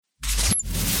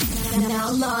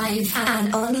Now live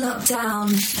and on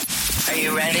lockdown. Are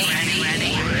you ready?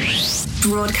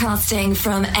 Broadcasting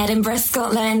from Edinburgh,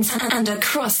 Scotland and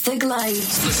across the globe.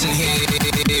 Listen here.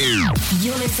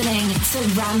 You're listening to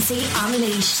Ramsey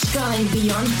Unleashed, Going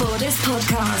Beyond Borders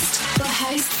podcast. The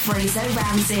host, Fraser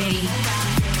Ramsey.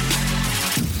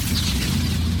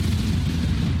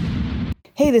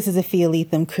 Hey, this is Afia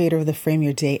Leatham, creator of the Frame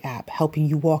Your Day app, helping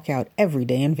you walk out every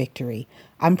day in victory.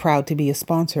 I'm proud to be a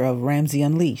sponsor of Ramsey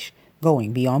Unleashed,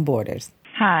 Going Beyond Borders.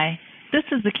 Hi, this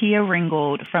is Zakia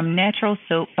Ringgold from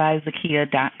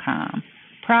naturalsoapbyzakia.com,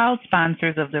 proud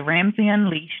sponsors of the Ramsey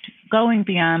Unleashed, Going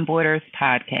Beyond Borders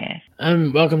podcast.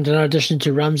 And welcome to another edition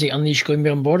to Ramsey Unleashed, Going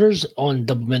Beyond Borders on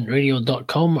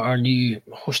doublementradio.com, our new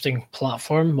hosting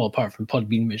platform. Well, apart from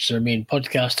Podbean, which is our main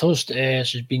podcast host,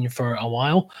 this has been for a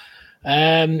while.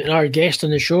 And our guest on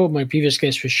the show, my previous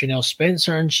guest was Chanel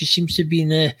Spencer, and she seems to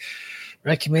be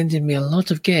recommending me a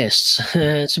lot of guests.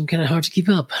 So I'm kind of hard to keep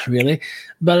up, really.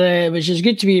 But which is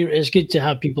good to be. It's good to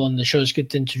have people on the show. It's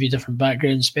good to interview different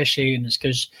backgrounds, especially, and it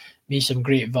gives me some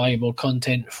great, valuable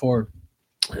content for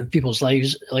people's life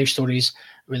stories,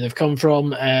 where they've come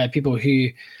from, people who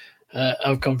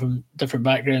have come from different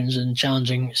backgrounds and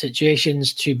challenging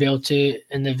situations to be able to,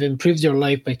 and they've improved their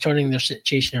life by turning their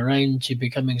situation around to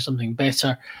becoming something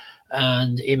better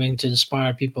and aiming to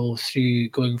inspire people through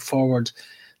going forward.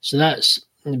 So that's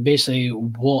basically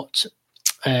what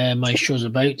my show's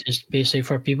about, is basically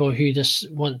for people who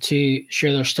just want to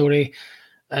share their story.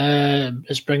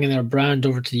 It's bringing their brand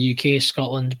over to the UK,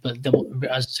 Scotland, but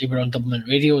as I say, we're on Doublemint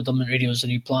Radio. Doublemint Radio is a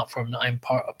new platform that I'm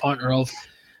a partner of,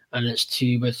 and it's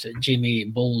with Jamie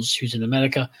Bowles, who's in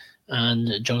America,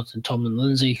 and Jonathan Tomlin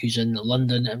Lindsay, who's in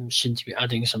London. I'm soon to be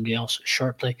adding somebody else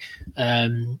shortly.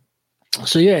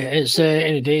 So yeah, it's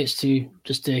any day it's to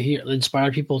just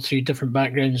inspire people through different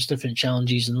backgrounds, different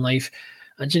challenges in life,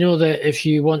 and you know that if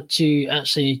you want to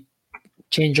actually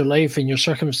change your life and your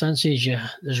circumstances,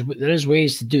 there is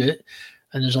ways to do it,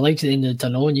 and there's a light at the end of the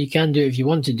tunnel, and you can do it if you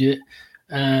want to do it.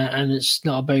 And it's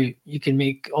not about, you can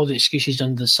make all the excuses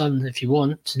under the sun if you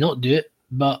want to not do it,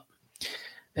 but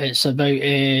it's about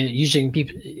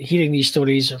hearing these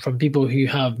stories from people who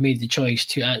have made the choice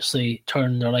to actually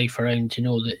turn their life around, to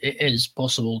know that it is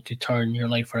possible to turn your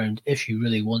life around if you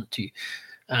really want to,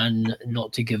 and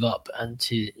not to give up, and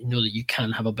to know that you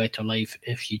can have a better life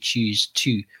if you choose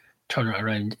to turn it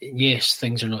around. Yes,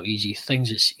 things are not easy.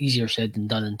 It's easier said than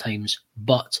done in times,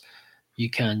 but you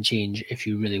can change if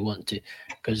you really want to,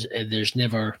 because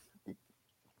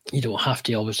you don't have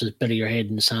to always just bury your head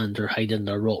in the sand or hide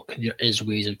under a rock. There is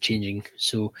ways of changing.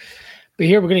 So, but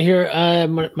here we're going to hear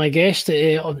my guest,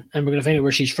 and we're going to find out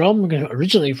where she's from. We're going to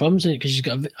originally from, because she's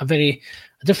got a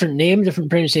different name,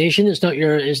 different pronunciation. It's not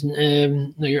your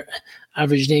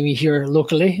average name you hear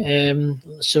locally.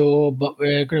 But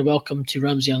we're going to welcome to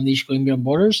Ramsey Unleashed, Going Beyond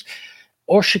Borders,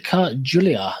 Orshika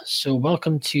Julia. So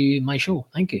welcome to my show.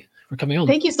 Thank you for coming on.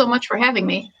 Thank you so much for having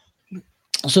me.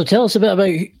 So tell us a bit about,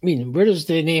 where does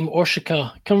the name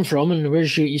Orshika come from, and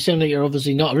you sound like you're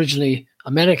obviously not originally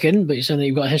American, but you sound like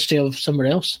you've got a history of somewhere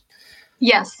else.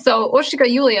 Yes, so Orshika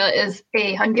Julia is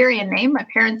a Hungarian name. My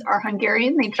parents are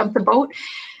Hungarian. They jumped the boat.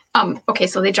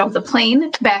 So they jumped the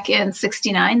plane back in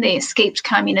 1969. They escaped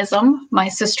communism. My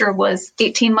sister was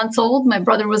 18 months old. My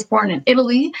brother was born in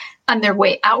Italy on their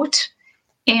way out,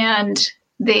 and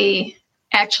they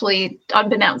actually,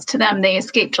 unbeknownst to them, they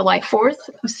escaped July 4th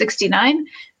of 1969.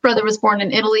 Brother was born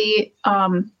in Italy,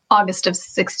 August of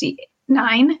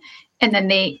 1969. And then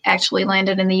they actually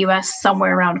landed in the U.S.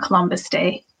 somewhere around Columbus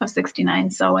Day of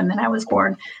 1969. So, and then I was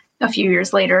born a few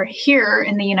years later here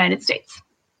in the United States.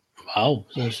 Wow,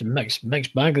 so it's a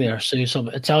mixed bag there. So some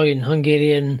Italian,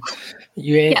 Hungarian,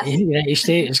 United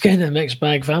States. It's kind of a mixed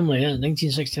bag family. Yeah,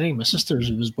 1969. My sister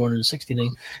was born in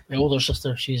 1969. My older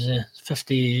sister, she's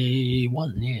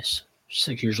 51. Yes,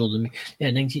 6 years older than me.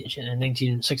 Yeah,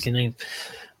 1969.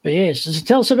 But yes, so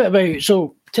tell us a bit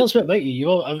about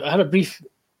you. I've had a brief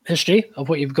history of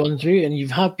what you've gone through, and you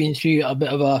have been through a bit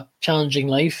of a challenging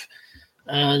life.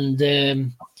 And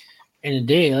in a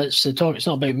day, let's talk. It's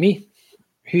not about me.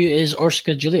 Who is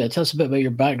Orshika Julia? Tell us a bit about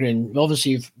your background.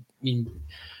 Obviously,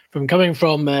 from coming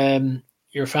from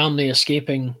your family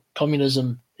escaping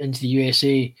communism into the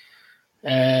USA,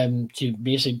 to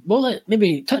basically,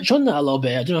 maybe touch on that a little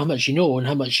bit. I don't know how much you know and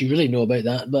how much you really know about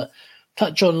that, but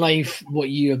touch on life, what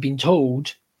you have been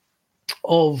told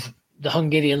of the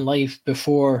Hungarian life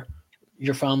before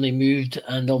your family moved,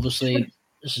 and obviously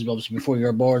this is obviously before you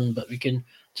were born, but we can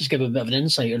just give a bit of an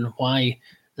insight on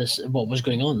what was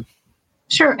going on.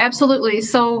 Sure, absolutely.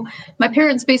 So my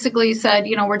parents basically said,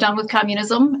 we're done with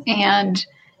communism, and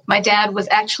My dad was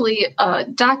actually a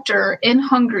doctor in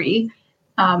Hungary,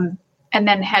 and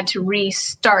then had to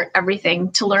restart everything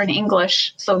to learn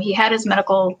English. So he had his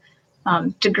medical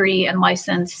degree and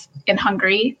license in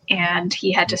Hungary, and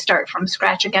he had to start from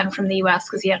scratch again from the U.S.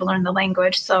 because he had to learn the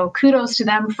language. So kudos to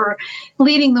them for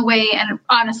leading the way, and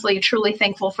honestly, truly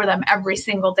thankful for them every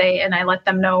single day. And I let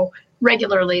them know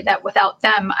regularly that without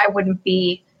them, I wouldn't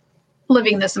be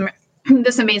living this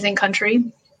amazing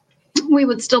country. We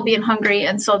would still be in Hungary.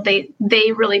 And so they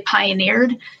really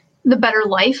pioneered the better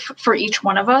life for each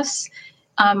one of us.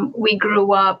 We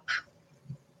grew up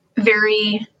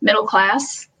very middle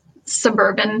class,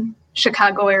 suburban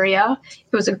Chicago area.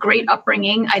 It was a great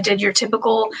upbringing. I did your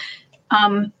typical,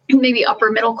 maybe upper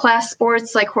middle class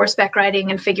sports like horseback riding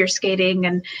and figure skating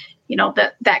and,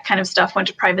 that kind of stuff. Went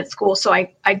to private school. So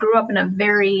I grew up in a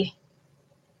very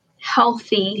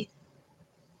healthy,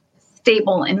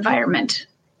 stable environment.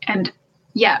 And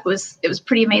yeah, it was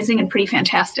pretty amazing and pretty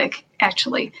fantastic,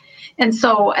 actually. And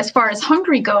so as far as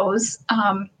Hungary goes,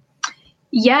 my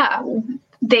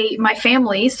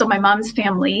family, so my mom's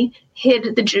family,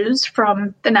 hid the Jews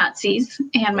from the Nazis,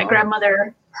 and my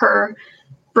grandmother, her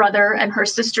brother, and her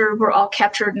sister were all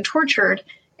captured and tortured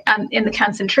in the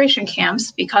concentration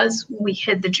camps because we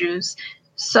hid the Jews.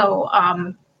 So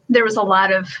there was a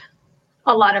lot of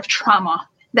trauma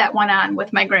that went on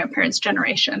with my grandparents'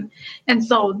 generation. And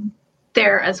so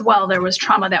there as well, there was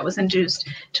trauma that was induced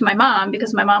to my mom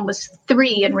because my mom was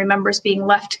 3 and remembers being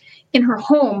left in her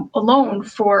home alone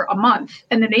for a month.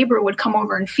 And the neighbor would come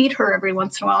over and feed her every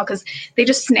once in a while because they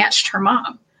just snatched her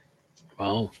mom.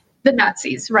 Wow. The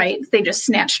Nazis, right? They just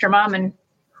snatched her mom, and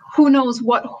who knows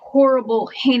what horrible,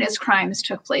 heinous crimes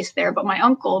took place there. But my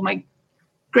uncle, my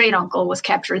great uncle, was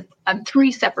captured on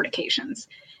 3 separate occasions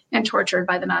and tortured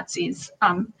by the Nazis.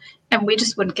 And we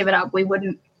just wouldn't give it up. We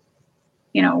wouldn't,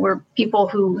 we're people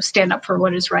who stand up for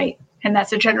what is right. And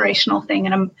that's a generational thing.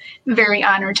 And I'm very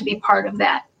honored to be part of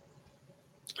that.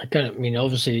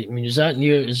 Is that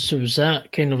new? So was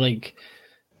that kind of like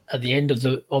at the end of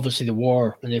the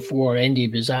war, when the war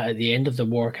ended, was that at the end of the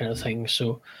war kind of thing?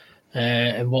 So,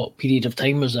 and what period of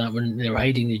time was that when they were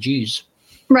hiding the Jews?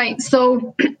 Right.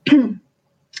 So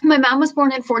my mom was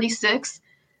born in 1946.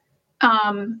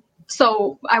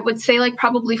 So I would say like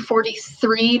probably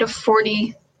 43 to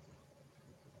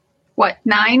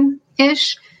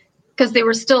 9-ish, because they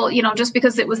were still, just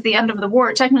because it was the end of the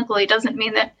war, technically doesn't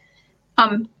mean that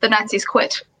the Nazis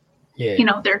quit.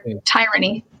 Yeah. Their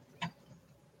tyranny.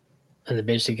 And they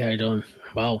basically carried on.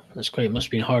 Wow, that's great. It must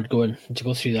have been hard to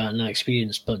go through that and that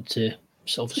experience, but to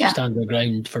obviously stand their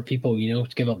ground for people, to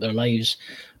give up their lives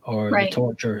or the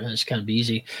torture, it's can't be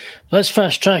easy. Let's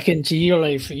fast track into your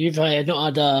life. You've had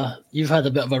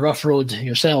a bit of a rough road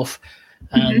yourself,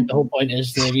 and the whole point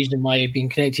is the reason why you've been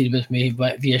connected with me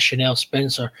via Chanel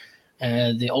Spencer,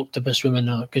 the octopus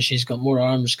woman, because she's got more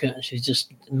arms. She's just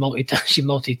she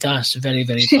multitasks very,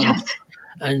 very fast.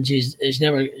 And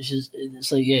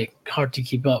it's like, hard to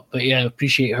keep up. But I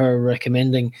appreciate her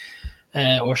recommending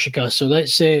Orshika. So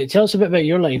let's tell us a bit about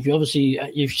your life. You've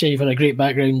said you've had a great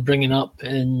background bringing up,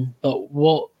 but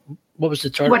what was the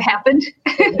turn? What happened?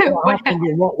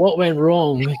 What went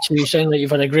wrong? So you sound like you've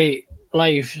had a great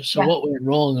life. So what went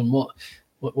wrong, and what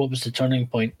was the turning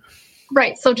point?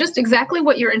 Right. So just exactly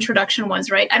what your introduction was,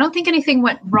 right? I don't think anything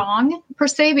went wrong per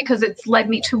se, because it's led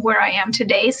me to where I am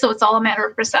today. So it's all a matter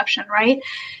of perception, right?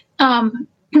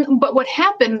 But what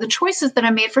happened, the choices that I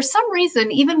made, for some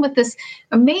reason, even with this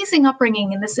amazing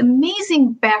upbringing and this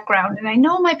amazing background, and I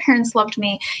know my parents loved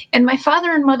me, and my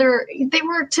father and mother, they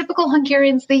were typical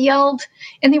Hungarians. They yelled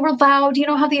and they were loud. You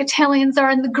know how the Italians are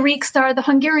and the Greeks are. The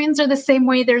Hungarians are the same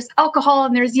way. There's alcohol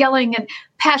and there's yelling and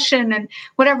passion and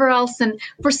whatever else. And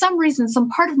for some reason, some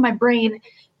part of my brain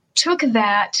took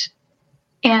that,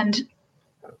 and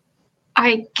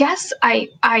I guess I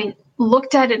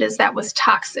looked at it as that was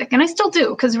toxic. And I still do,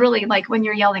 because really, like, when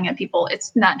you're yelling at people,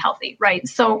 it's not healthy, right?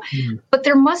 So, but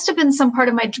there must have been some part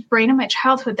of my brain in my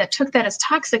childhood that took that as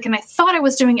toxic. And I thought I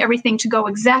was doing everything to go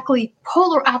exactly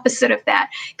polar opposite of that,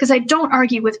 because I don't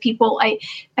argue with people. I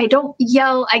don't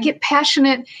yell. I get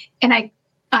passionate, and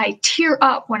I tear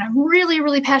up when I'm really,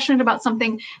 really passionate about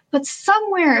something. But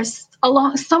somewhere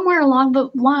along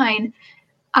the line,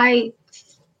 I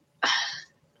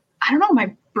don't know,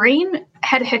 my brain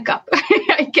had a hiccup,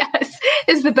 I guess,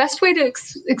 is the best way to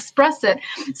express it.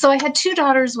 So I had 2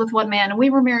 daughters with one man, and we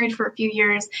were married for a few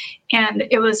years, and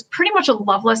it was pretty much a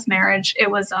loveless marriage.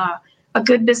 It was a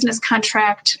good business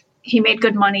contract. He made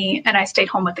good money, and I stayed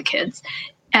home with the kids.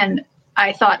 And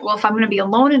I thought, well, if I'm going to be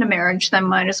alone in a marriage, then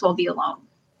might as well be alone.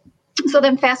 So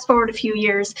then fast forward a few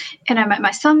years, and I met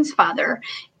my son's father,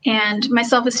 And my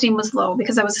self-esteem was low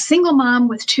because I was a single mom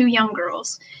with 2 young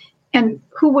girls. And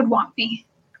who would want me?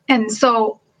 And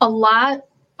so a lot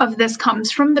of this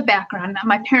comes from the background that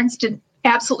my parents did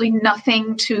absolutely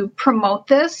nothing to promote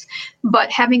this,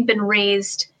 but having been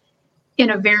raised in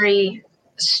a very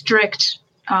strict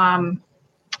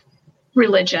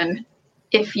religion,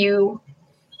 if you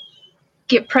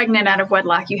get pregnant out of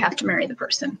wedlock, you have to marry the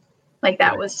person. Like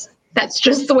that's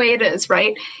just the way it is,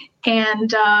 right?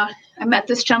 And I met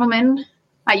this gentleman.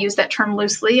 I use that term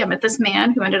loosely. I met this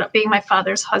man who ended up being my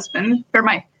father's husband, or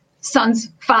my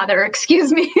son's father,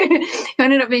 excuse me, who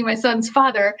ended up being my son's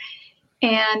father.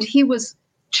 And he was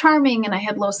charming, and I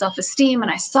had low self-esteem,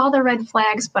 and I saw the red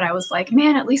flags, but I was like,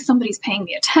 man, at least somebody's paying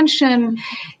me attention.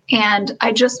 And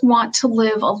I just want to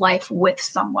live a life with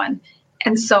someone.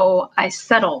 And so I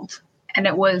settled, and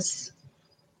it was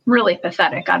really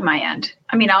pathetic on my end.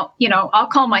 I mean, I'll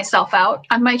call myself out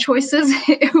on my choices.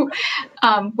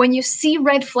 When you see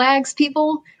red flags,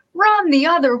 people run the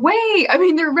other way. I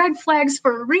mean, they're red flags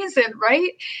for a reason,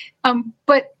 right?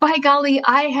 But by golly,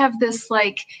 I have this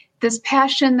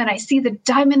passion that I see the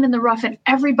diamond in the rough in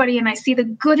everybody, and I see the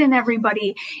good in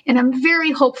everybody. And I'm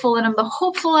very hopeful, and I'm the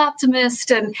hopeful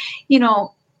optimist. And,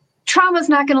 trauma's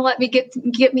not going to let me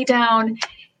get me down.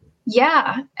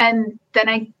 Yeah. And then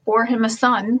I bore him a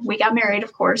son. We got married,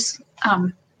 of course.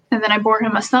 And then I bore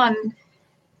him a son.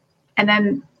 And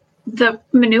then the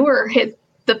manure hit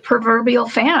the proverbial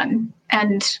fan.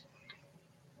 And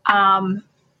then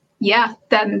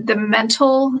the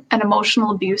mental and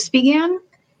emotional abuse began.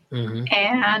 Mm-hmm.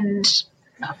 And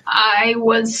I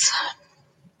was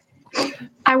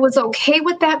okay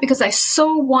with that because I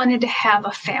so wanted to have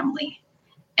a family.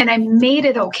 And I made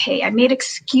it okay. I made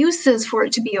excuses for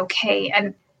it to be okay.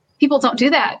 And people don't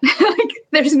do that.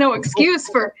 There's no excuse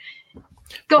for...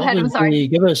 Go ahead, I'm sorry.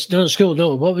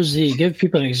 Give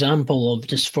people an example of,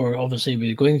 just for, obviously,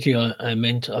 we're going through a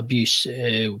mental abuse,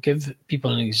 give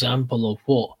people an example of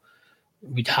what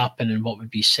would happen and what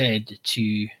would be said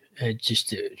to,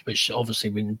 which obviously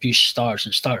when abuse starts,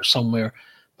 it starts somewhere,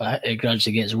 but it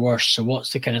gradually gets worse. So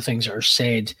what's the kind of things that are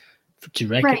said for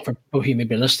people who may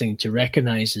be listening to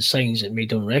recognize the signs and may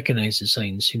don't recognize the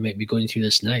signs, who might be going through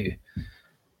this now?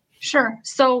 Sure.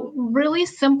 So really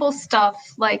simple stuff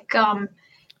like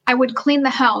I would clean the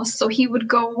house. So he would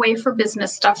go away for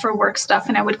business stuff or work stuff,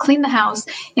 and I would clean the house,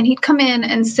 and he'd come in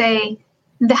and say,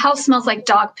 the house smells like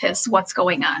dog piss. What's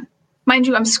going on? Mind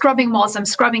you, I'm scrubbing walls, I'm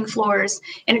scrubbing floors,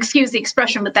 and excuse the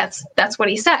expression, but that's what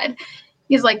he said.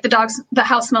 He's like, the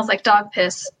house smells like dog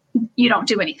piss. You don't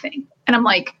do anything. And I'm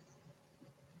like,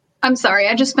 I'm sorry,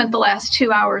 I just spent the last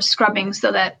 2 hours scrubbing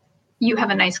so that you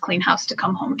have a nice clean house to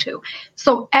come home to.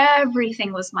 So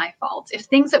everything was my fault. If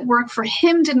things at work for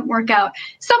him didn't work out,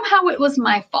 somehow it was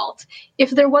my fault.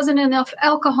 If there wasn't enough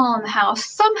alcohol in the house,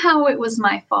 somehow it was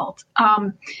my fault.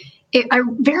 I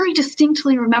very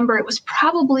distinctly remember it was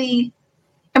probably,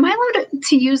 am I allowed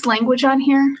to use language on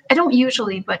here? I don't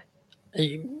usually, but.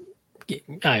 Keep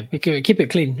it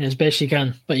clean as best you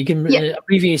can, but you can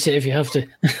abbreviate it if you have to.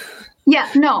 Yeah,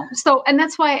 no. So, and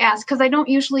that's why I asked, because I don't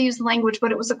usually use language,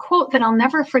 but it was a quote that I'll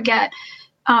never forget.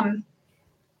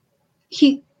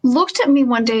 He looked at me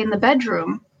one day in the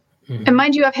bedroom, and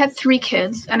mind you, I've had 3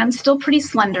 kids, and I'm still pretty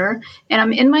slender, and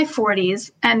I'm in my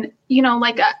 40s, and,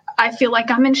 I feel like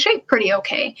I'm in shape pretty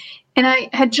okay. And I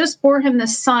had just bore him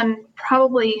this son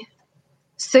probably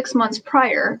 6 months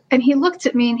prior, and he looked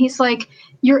at me, and he's like,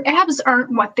 your abs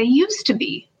aren't what they used to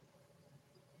be.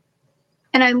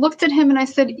 And I looked at him and I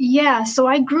said, yeah, so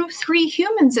I grew 3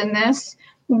 humans in this.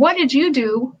 What did you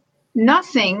do?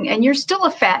 Nothing. And you're still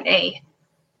a fat A.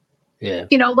 Yeah.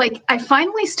 I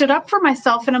finally stood up for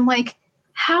myself, and I'm like,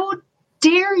 how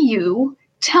dare you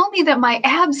tell me that my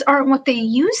abs aren't what they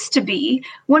used to be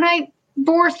when I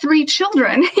bore 3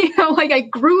 children? I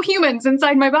grew humans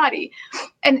inside my body.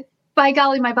 And by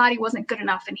golly, my body wasn't good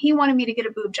enough. And he wanted me to get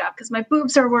a boob job because my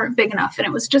boobs weren't big enough. And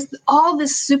it was just all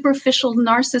this superficial,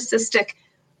 narcissistic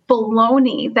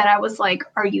baloney that I was like,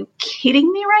 are you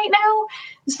kidding me right now?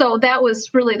 So that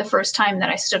was really the first time that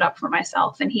I stood up for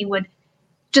myself. And he would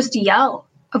just yell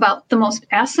about the most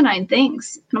asinine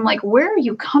things. And I'm like, where are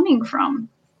you coming from?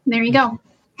 And there you go.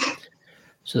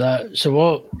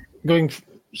 Going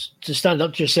to stand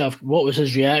up to yourself, what was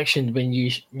his reaction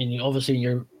when obviously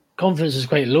your confidence is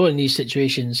quite low in these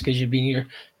situations because you're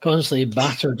constantly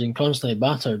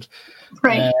battered.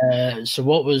 Right. So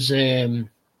what was, to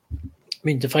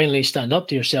finally stand up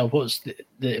to yourself,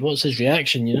 what's his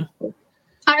reaction,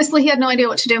 Honestly, he had no idea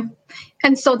what to do.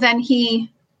 And so then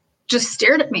he just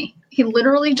stared at me. He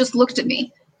literally just looked at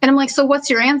me. And I'm like, so what's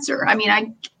your answer? I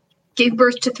gave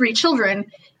birth to 3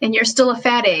 children and you're still a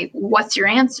fat A. What's your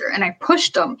answer? And I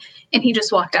pushed him and he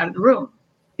just walked out of the room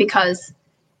because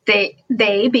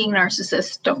they being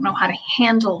narcissists don't know how to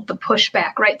handle the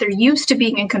pushback, right? They're used to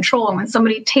being in control. And when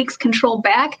somebody takes control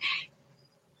back,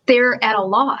 they're at a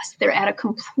loss. They're at a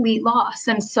complete loss.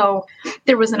 And so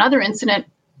there was another incident.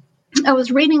 I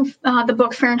was reading the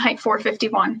book Fahrenheit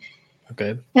 451.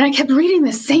 Okay. And I kept reading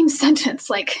the same sentence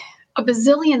like a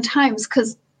bazillion times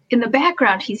because in the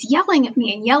background, he's yelling at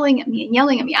me and yelling at me and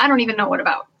yelling at me. I don't even know what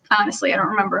about. Honestly, I don't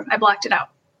remember. I blocked it out.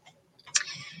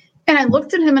 And I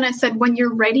looked at him and I said, when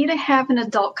you're ready to have an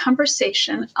adult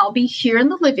conversation, I'll be here in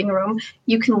the living room.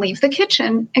 You can leave the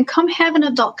kitchen and come have an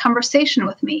adult conversation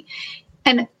with me.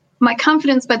 And my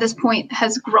confidence by this point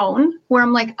has grown where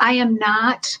I'm like, I am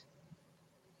not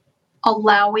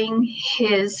allowing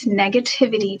his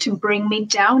negativity to bring me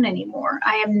down anymore.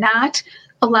 I am not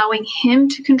allowing him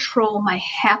to control my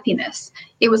happiness.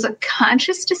 It was a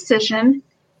conscious decision.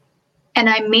 And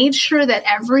I made sure that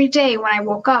every day when I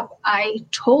woke up, I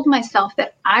told myself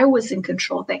that I was in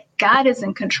control, that God is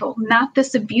in control, not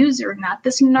this abuser, not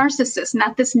this narcissist,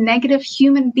 not this negative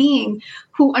human being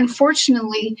who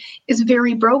unfortunately is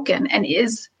very broken and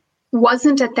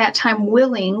wasn't at that time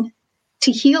willing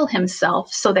to heal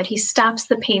himself so that he stops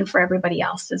the pain for everybody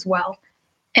else as well.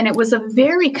 And it was a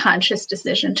very conscious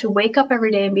decision to wake up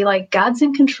every day and be like, God's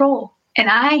in control and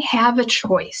I have a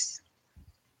choice.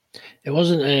 It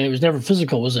wasn't. It was never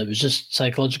physical, was it? It was just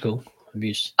psychological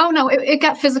abuse. Oh no, it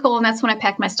got physical, and that's when I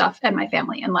packed my stuff and my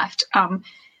family and left.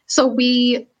 So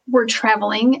we were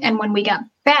traveling, and when we got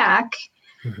back,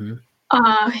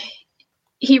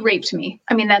 he raped me.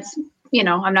 I mean, that's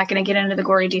I'm not going to get into the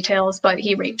gory details, but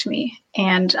he raped me,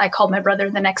 and I called my brother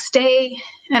the next day,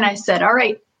 and I said, "All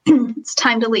right, it's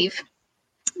time to leave.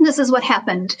 This is what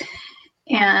happened."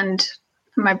 And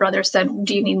my brother said,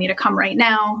 "Do you need me to come right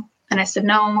now?" And I said,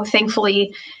 no.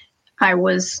 Thankfully, I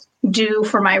was due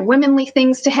for my womanly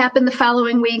things to happen the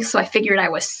following week. So I figured I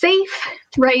was safe,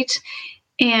 right?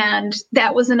 And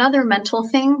that was another mental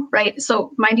thing, right?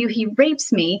 So mind you, he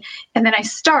rapes me. And then I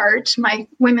start my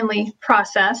womanly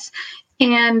process.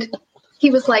 And he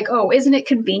was like, oh, isn't it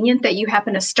convenient that you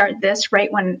happen to start this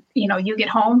right when, you get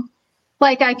home?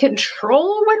 Like I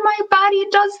control when my body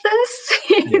does this,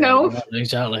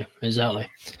 Exactly.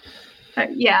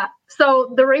 Yeah.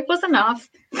 So the rape was enough.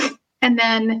 And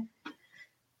then,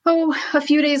 a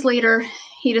few days later,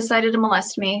 he decided to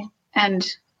molest me. And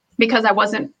because I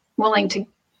wasn't willing to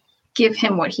give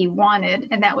him what he wanted,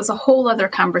 and that was a whole other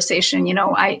conversation.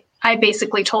 I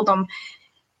basically told him,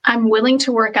 I'm willing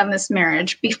to work on this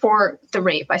marriage before the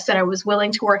rape. I said I was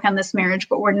willing to work on this marriage,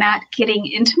 but we're not getting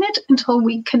intimate until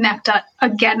we connect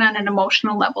again on an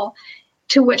emotional level.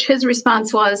 To which his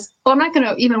response was, I'm not going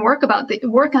to even work on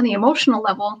the emotional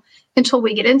level until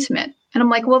we get intimate. And I'm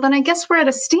like, well, then I guess we're at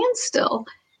a standstill.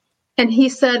 And he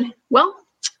said, well,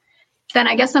 then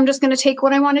I guess I'm just going to take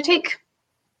what I want to take.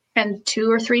 And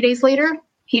 2 or 3 days later,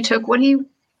 he took he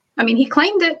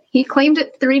claimed it. He claimed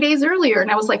it 3 days earlier.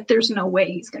 And I was like, there's no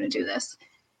way he's going to do this.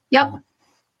 Yep.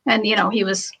 And, he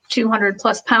was 200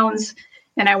 plus pounds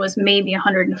and I was maybe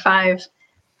 105.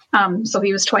 So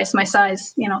he was twice my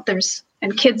size.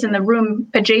 And kids in the room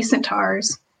adjacent to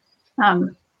ours.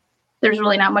 There's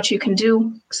really not much you can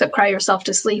do except cry yourself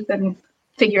to sleep and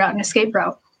figure out an escape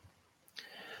route.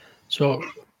 So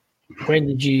when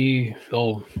did you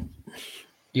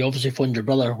obviously phoned your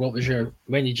brother. What was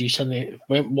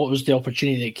the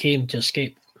opportunity that came to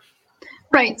escape?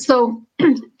 Right. So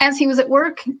as he was at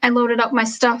work, I loaded up my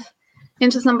stuff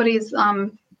into somebody's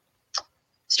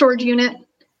storage unit.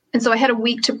 And so I had a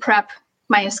week to prep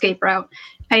my escape route.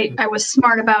 I was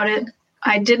smart about it.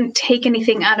 I didn't take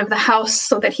anything out of the house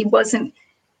so that it wasn't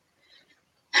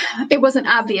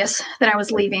obvious that I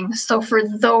was leaving. So for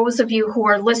those of you who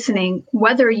are listening,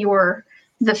 whether you're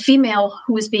the female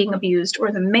who is being abused or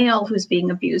the male who's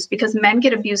being abused, because men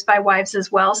get abused by wives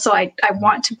as well. So I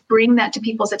want to bring that to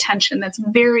people's attention. That's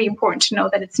very important to know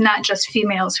that it's not just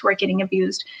females who are getting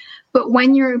abused. But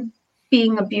when you're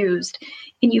being abused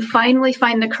and you finally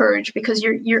find the courage because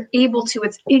you're able to,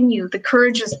 it's in you, the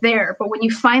courage is there. But when you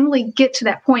finally get to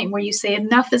that point where you say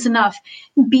enough is enough,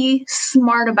 be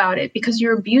smart about it, because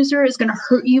your abuser is going to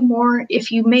hurt you more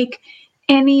if you make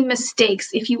any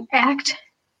mistakes. If you act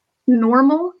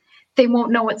normal, they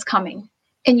won't know what's coming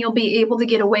and you'll be able to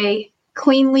get away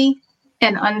cleanly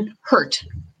and unhurt.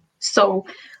 So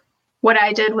what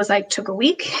I did was I took a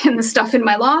week and the stuff in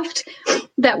my loft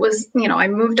that was, I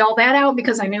moved all that out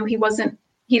because I knew he doesn't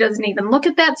even look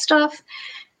at that stuff.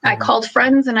 I called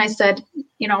friends and I said,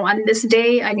 on this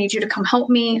day, I need you to come help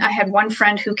me. I had one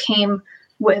friend who came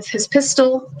with his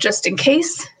pistol just in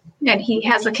case. And he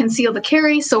has a conceal to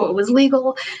carry, so it was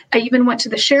legal. I even went to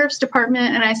the sheriff's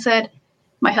department and I said,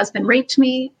 my husband raped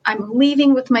me. I'm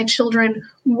leaving with my children.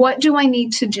 What do I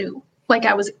need to do? Like,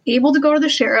 I was able to go to the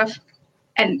sheriff,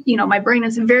 and, you know, my brain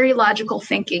is very logical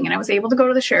thinking. And I was able to go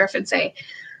to the sheriff and say,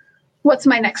 what's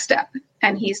my next step?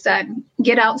 And he said,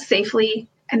 get out safely.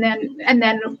 And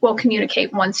then we'll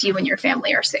communicate once you and your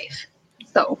family are safe.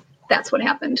 So that's what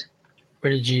happened.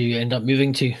 Where did you end up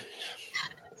moving to?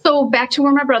 So back to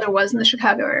where my brother was in the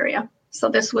Chicago area. So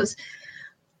this was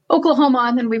Oklahoma,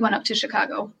 and then we went up to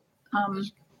Chicago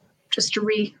just to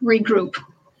regroup.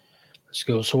 Let's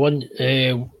go. So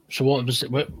what was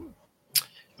it?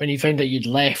 When you found that you'd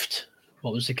left,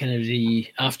 what was the kind of the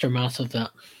aftermath of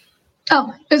that?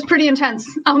 Oh, it was pretty intense.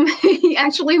 He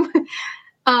actually,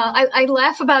 I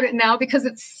laugh about it now because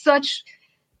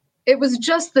it was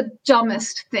just the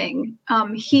dumbest thing.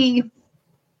 He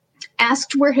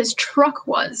asked where his truck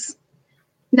was,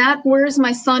 not where's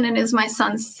my son and is my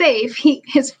son safe.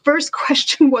 His first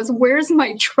question was, where's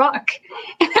my truck?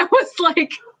 And I was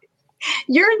like,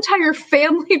 your entire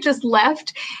family just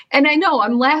left. And I know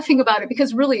I'm laughing about it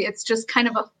because really it's just kind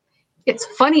of it's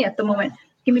funny at the moment.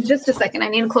 Give me just a second. I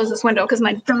need to close this window because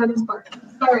my dog is barking.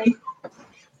 Sorry.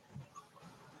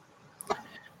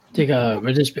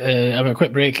 We'll just have a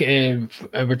quick break. We'll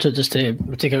go to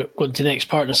the next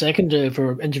part in a second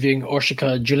for interviewing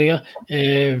Orshika Julia,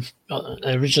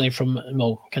 originally from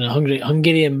kind of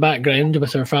Hungarian background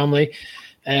with her family.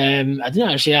 I didn't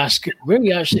actually ask where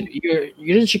you actually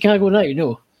you're in Chicago now.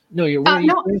 No, you're where?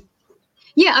 No.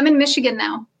 Yeah, I'm in Michigan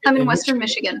now. I'm in Western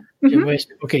Michigan.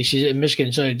 Mm-hmm. Okay, she's in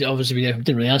Michigan. So obviously we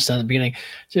didn't really ask that at the beginning.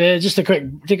 So just take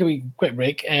a quick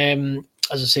break. As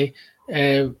I say,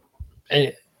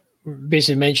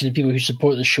 basically mentioning the people who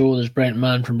support the show. There's Brent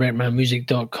Mann from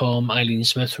BrentMannMusic.com, Eileen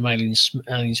Smith from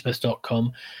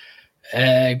EileenSmith.com.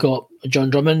 Got John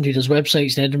Drummond, who does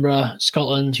websites in Edinburgh,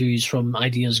 Scotland, who's from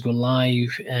Ideas Go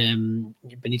Live.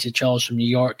 Benita Charles from New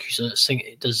York, who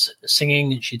does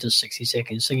singing, and she does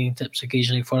 60-second singing tips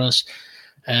occasionally for us.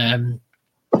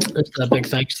 Just a big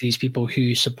thanks to these people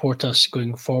who support us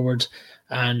going forward,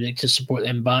 and to support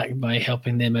them back by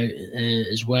helping them out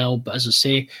as well. But as I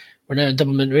say, we're now at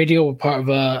Doublemint Radio. We're part of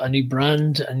a new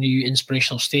brand, a new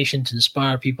inspirational station to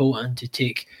inspire people and to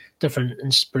take different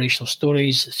inspirational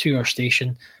stories through our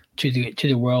station to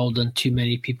the world and to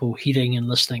many people hearing and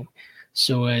listening.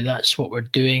 So that's what we're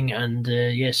doing. And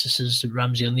yes, this is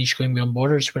Ramsey Unleashed Going Beyond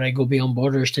Borders, where I go beyond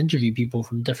borders to interview people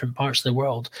from different parts of the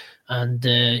world. And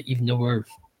even though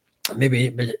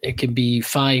it can be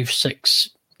 5, 6,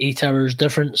 8 hours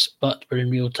difference, but we're in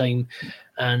real time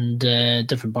and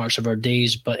different parts of our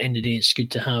days. But in the day, it's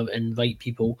good to invite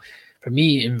people. For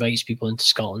me, it invites people into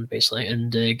Scotland, basically,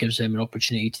 and gives them an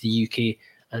opportunity to the UK.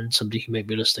 And somebody who might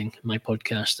be listening to my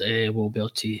podcast will be able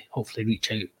to hopefully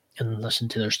reach out and listen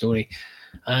to their story.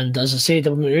 And as I say,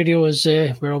 Doublemint Radio is,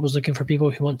 we're always looking for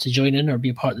people who want to join in or be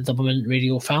a part of the Doublemint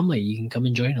Radio family. You can come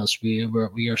and join us.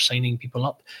 We are signing people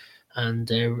up, and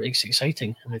it's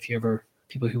exciting. And if you ever,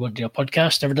 people who want to do a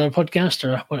podcast, ever done a podcast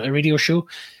or want a radio show,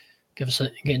 get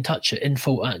in touch at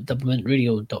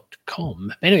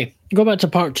info@doublemintradio.com. Anyway, go back to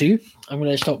part 2. I'm going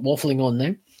to stop waffling on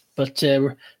now. But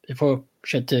before we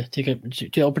should take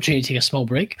the opportunity to take a small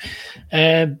break.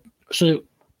 So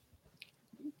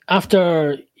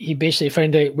after he basically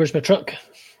found out where's my truck,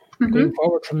 going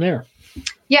forward from there.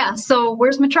 Yeah, so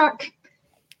where's my truck?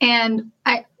 And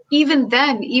even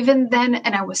then,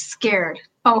 and I was scared.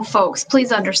 Oh, folks,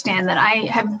 please understand that I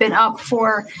have been up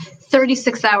for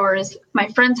 36 hours. My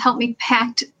friends helped me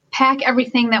pack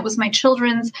everything that was my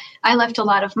children's. I left a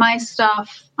lot of my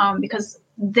stuff because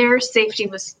their safety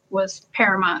was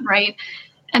paramount, right?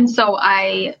 And so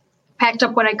I packed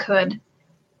up what I could,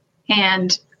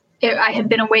 and I had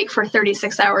been awake for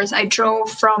 36 hours. I drove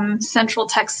from Central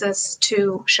Texas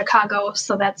to Chicago,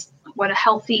 so that's what a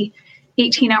healthy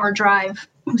 18-hour drive,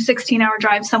 16-hour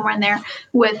drive, somewhere in there,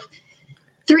 with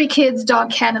 3 kids,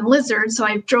 dog, cat, and lizard. So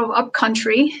I drove up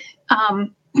country.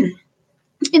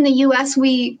 In the U.S.,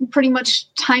 we pretty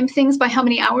much time things by how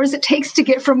many hours it takes to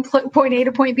get from point A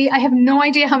to point B. I have no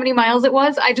idea how many miles it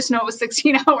was. I just know it was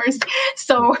 16 hours.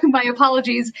 So my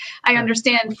apologies. I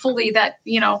understand fully that,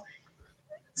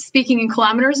 speaking in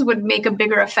kilometers would make a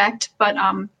bigger effect. But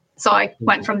so I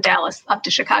went from Dallas up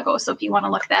to Chicago. So if you want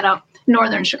to look that up,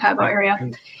 northern Chicago area.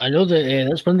 I know that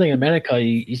that's one thing in America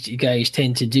you guys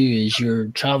tend to do is your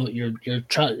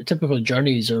typical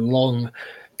journeys are long.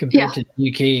 Compared to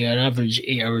the UK, an average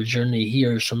 8-hour journey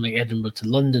here is from like Edinburgh to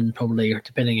London, probably, or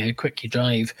depending on how quick you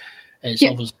drive. It's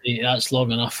obviously that's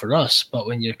long enough for us, but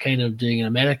when you're kind of doing in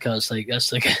America, it's like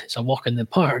it's a walk in the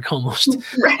park almost.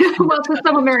 Right. Well, for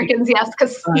some Americans, yes,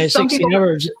 because 16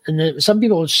 hours, and then some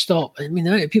people would stop. I mean, the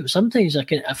amount of people. Sometimes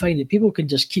I find that people can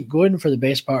just keep going for the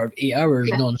best part of 8 hours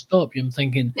non-stop. I'm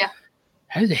thinking,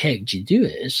 how the heck do you do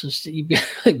it? It's just you'd be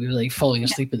like falling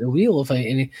asleep at the wheel if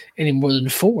any more than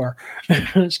 4.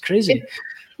 It's crazy.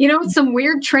 It's some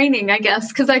weird training, I guess,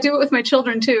 because I do it with my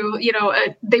children too.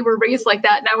 They were raised like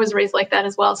that, and I was raised like that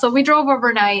as well. So we drove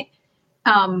overnight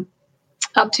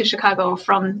up to Chicago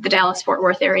from the Dallas-Fort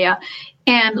Worth area.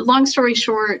 And long story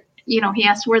short, he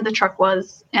asked where the truck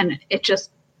was, and it just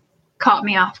caught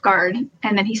me off guard.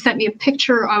 And then he sent me a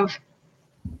picture of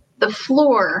the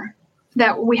floor,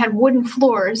 that we had wooden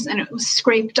floors, and it was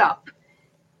scraped up.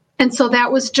 And so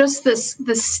that was just this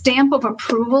stamp of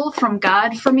approval from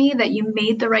God for me that you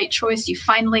made the right choice. You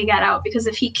finally got out, because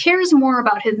if he cares more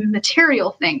about his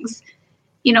material things,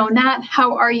 not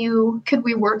how are you, could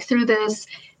we work through this?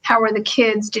 How are the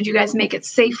kids? Did you guys make it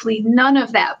safely? None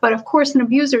of that. But of course, an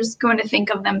abuser is going to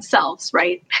think of themselves,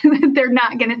 right? They're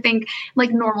not going to think like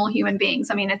normal human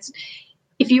beings. I mean,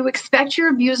 if you expect your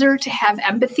abuser to have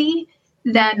empathy,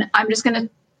 then I'm just going to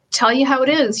tell you how it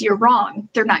is. You're wrong.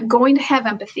 They're not going to have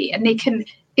empathy, and they can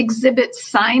exhibit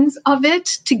signs of it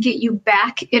to get you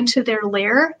back into their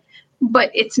lair, but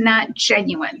it's not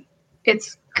genuine.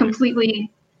 It's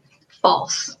completely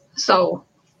false. So,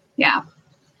 yeah.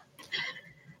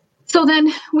 So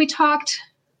then we talked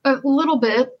a little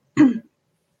bit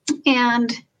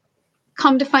and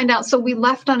come to find out. So we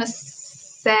left on a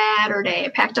Saturday. I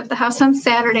packed up the house on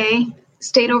Saturday,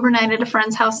 stayed overnight at a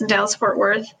friend's house in Dallas-Fort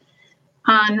Worth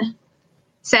on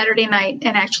Saturday night,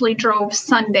 and actually drove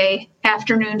Sunday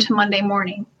afternoon to Monday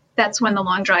morning. That's when the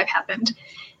long drive happened.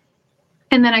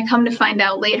 And then I come to find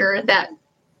out later that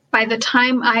by the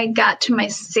time I got to my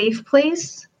safe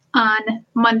place on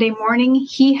Monday morning,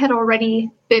 he had already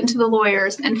been to the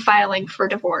lawyers and filing for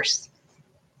divorce.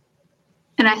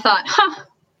 And I thought,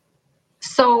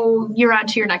 so you're on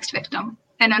to your next victim.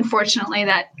 And unfortunately,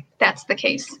 that's the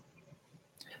case.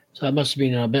 So that must have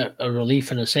been a bit of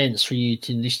relief in a sense for you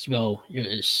to at least,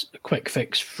 it's a quick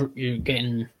fix. For you're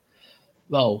getting,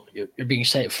 you're being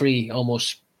set free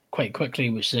almost quite quickly,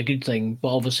 which is a good thing,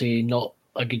 but obviously not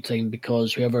a good thing,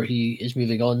 because whoever he is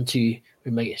moving on to,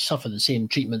 we might suffer the same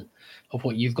treatment of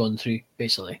what you've gone through,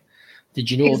 basically. Did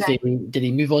you know did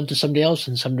he move on to somebody else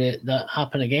and somebody that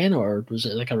happened again, or was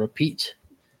it like a repeat?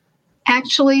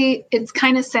 Actually, it's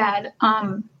kind of sad.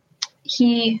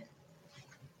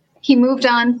 He moved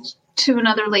on to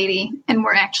another lady, and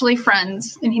we're actually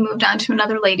friends, and he moved on to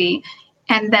another lady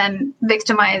and then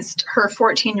victimized her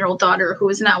 14-year-old daughter, who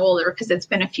is now older because it's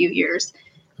been a few years.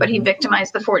 But he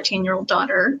victimized the 14-year-old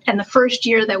daughter. And the first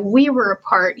year that we were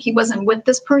apart, he wasn't with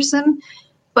this person,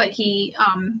 but he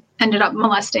ended up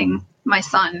molesting my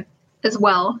son as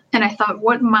well. And I thought,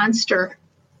 what monster,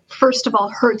 first of all,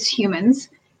 hurts humans,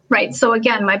 right? So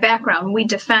again, my background, we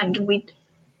defend,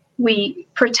 we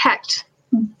protect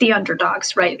the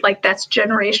underdogs, right? Like that's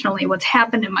generationally what's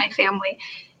happened in my family.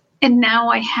 And now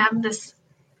I have this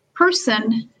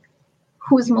person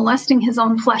who is molesting his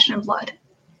own flesh and blood.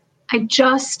 I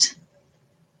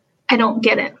don't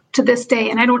get it to this day,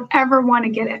 and I don't ever want to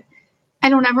get it. I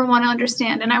don't ever want to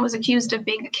understand. And I was accused of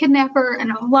being a kidnapper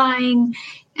and of lying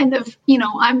and of,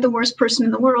 I'm the worst person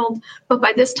in the world. But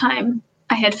by this time,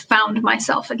 I had found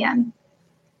myself again.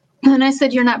 And I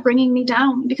said, you're not bringing me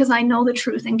down, because I know the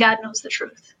truth and God knows the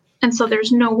truth. And so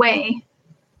there's no way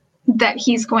that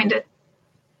he's going to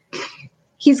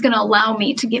allow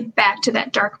me to get back to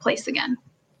that dark place again.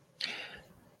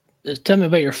 Tell me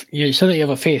about you said that you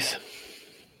have a faith.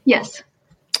 Yes.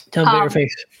 Tell me about your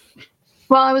faith.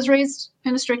 Well, I was raised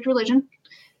in a strict religion.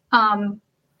 And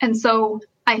so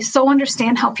I so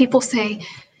understand how people say,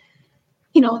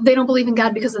 they don't believe in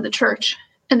God because of the church.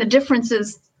 And the difference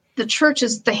is the church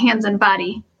is the hands and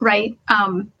body, right?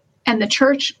 And the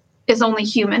church is only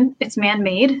human. It's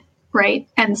man-made, right?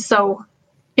 And so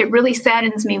it really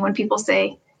saddens me when people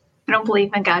say, I don't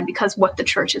believe in God because what the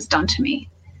church has done to me.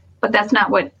 But that's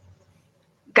not what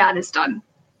God has done.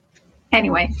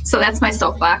 Anyway, so that's my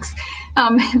soapbox.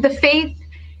 The faith,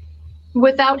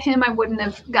 without him, I wouldn't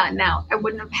have gotten out. I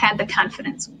wouldn't have had the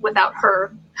confidence without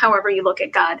her, however you look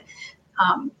at God.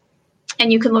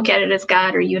 And you can look at it as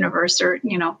God or universe or,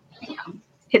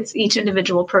 it's each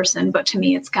individual person. But to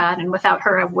me, it's God. And without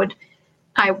her, I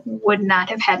would not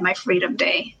have had my freedom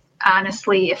day.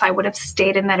 Honestly, if I would have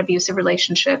stayed in that abusive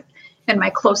relationship, and my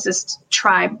closest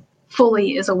tribe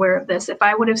fully is aware of this, if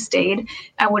I would have stayed,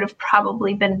 I would have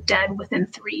probably been dead within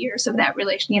 3 years of that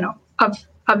relation, of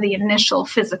the initial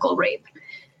physical rape.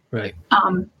 Right.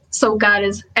 So God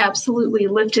has absolutely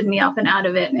lifted me up and out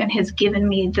of it and has given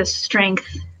me the strength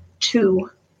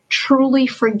to truly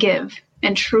forgive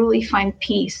and truly find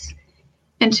peace,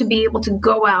 and to be able to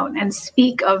go out and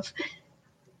speak of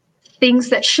things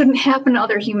that shouldn't happen to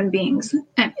other human beings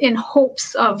in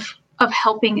hopes of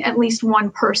helping at least one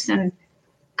person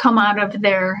come out of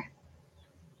their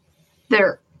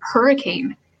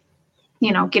hurricane,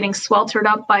 getting sweltered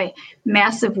up by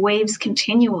massive waves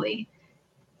continually.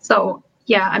 So,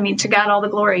 yeah, I mean, to God all the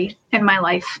glory in my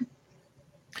life.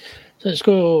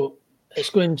 So let's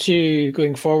go into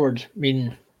going forward. I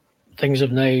mean, things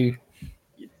have now, you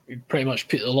pretty much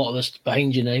put a lot of this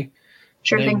behind you now.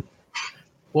 Sure thing.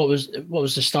 What was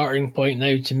the starting point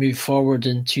now to move forward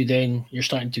into then you're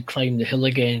starting to climb the hill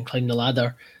again, climb the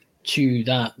ladder to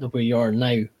that where you are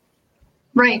now?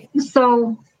 Right.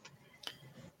 So,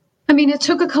 I mean, it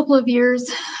took a couple of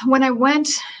years. When I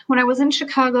was in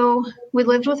Chicago, we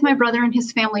lived with my brother and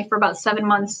his family for about 7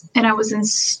 months, and I was in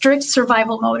strict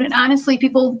survival mode. And honestly,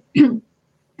 people,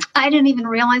 I didn't even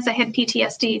realize I had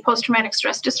PTSD, post-traumatic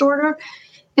stress disorder,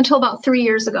 until about 3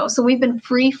 years ago. So we've been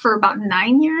free for about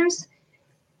 9 years.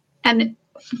 And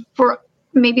for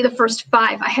maybe the first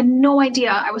 5, I had no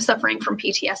idea I was suffering from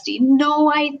PTSD.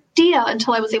 No idea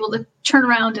until I was able to turn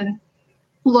around and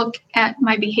look at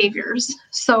my behaviors.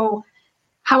 So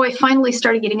how I finally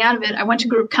started getting out of it, I went to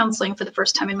group counseling for the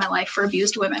first time in my life for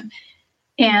abused women.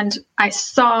 And I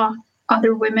saw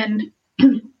other women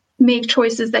make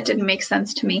choices that didn't make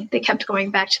sense to me. They kept going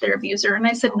back to their abuser. And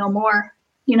I said, no more.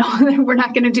 We're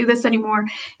not going to do this anymore.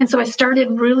 And so I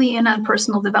started really in on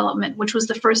personal development, which was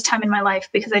the first time in my life,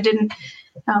 because I didn't,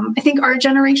 I think our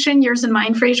generation, yours and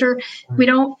mine, Fraser, we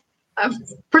don't,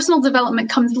 personal development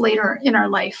comes later in our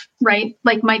life, right?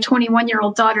 Like my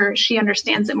 21-year-old daughter, she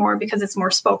understands it more because it's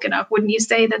more spoken of. Wouldn't you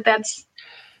say that that's?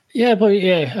 Yeah,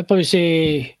 I'd probably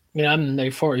say, I'm now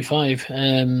 45.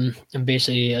 And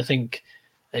basically I think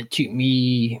it took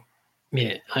me,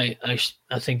 I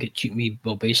think it took me,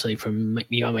 well, basically from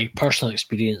my personal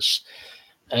experience,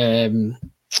 when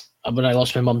I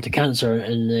lost my mum to cancer,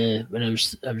 and when I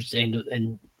was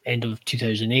end of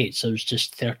 2008, so I was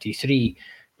just 33.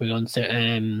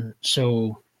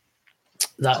 So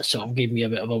that sort of gave me a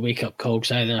bit of a wake up call,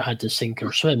 because I either had to sink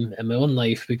or swim in my own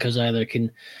life, because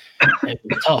it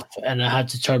was tough, and I had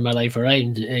to turn my life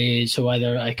around. So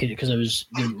either I could, because I was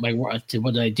my work,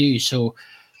 what did I do? So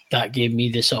that gave me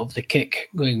the kick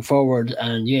going forward.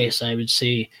 And yes, I would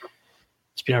say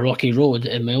it's been a rocky road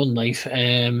in my own life.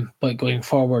 But going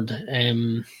forward,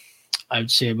 I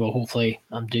would say, well, hopefully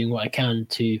I'm doing what I can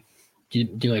to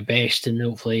do my best, and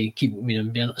hopefully keep,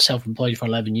 being self-employed for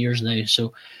 11 years now.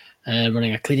 So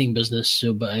running a cleaning business.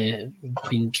 So, but I've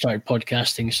started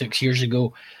podcasting 6 years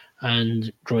ago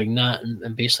and growing that.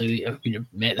 And basically I've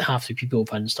met half the people who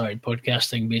hadn't started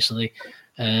podcasting basically.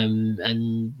 And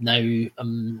now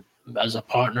I'm as a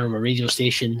partner of a radio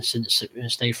station since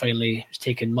it's now finally, it's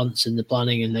taken months in the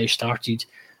planning and now started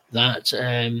that.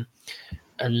 And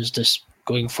it's just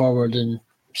going forward and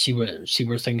see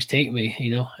where things take me,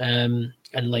 and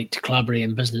like to collaborate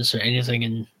in business or anything.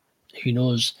 And who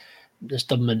knows, this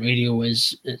Doublemint Radio it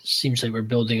seems like we're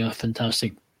building a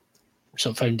fantastic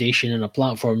sort of foundation and a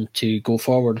platform to go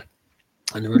forward,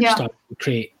 and we're starting to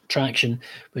create traction,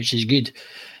 which is good.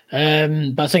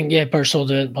 But I think, personal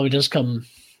development probably does come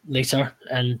later,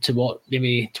 and to what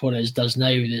it does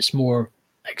now, that's more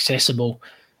accessible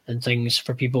and things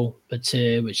for people, but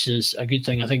which is a good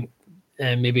thing. I think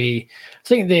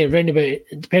they round about,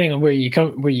 depending on where you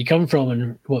come from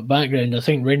and what background, I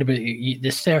think round about the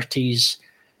 30s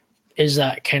is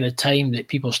that kind of time that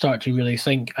people start to really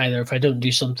think, either if I don't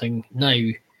do something now,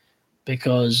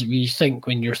 because we think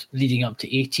when you're leading up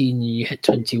to 18 and you hit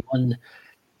 21,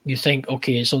 you think,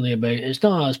 okay, it's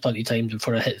plenty of time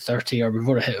before I hit 30 or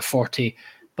before I hit 40,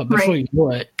 but before you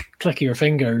know it, click of your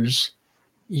fingers,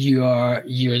 you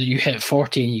hit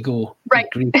 40 and you go, right.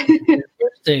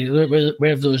 Where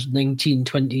have those 19,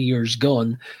 20 years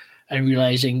gone? And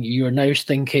realizing you're now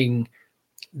thinking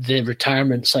the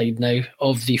retirement side now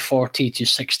of the 40 to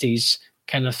 60s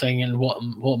kind of thing, and what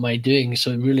am I doing?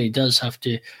 So it really does have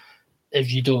to,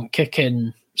 if you don't kick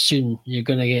in soon, you're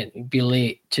going to be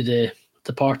late to the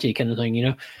party kind of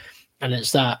thing, and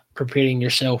it's that preparing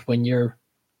yourself when you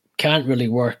can't really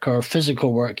work or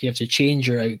physical work, you have to change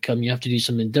your outcome, you have to do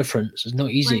something different. So it's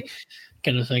not easy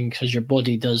kind of thing, because your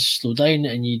body does slow down,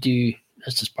 and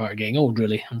it's just part of getting old,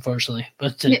 really, unfortunately.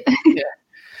 But so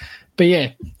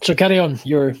carry on,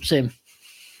 you're saying.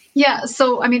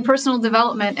 So personal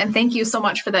development, and thank you so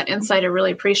much for that insight, I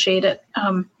really appreciate it.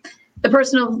 The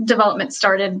personal development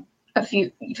started a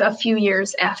few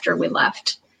years after we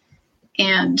left.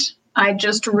 And I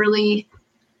just really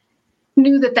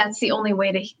knew that that's the only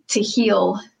way to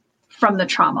heal from the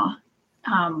trauma.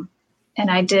 And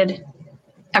I did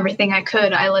everything I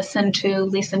could. I listened to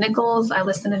Lisa Nichols. I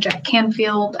listened to Jack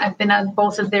Canfield. I've been on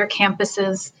both of their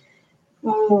campuses,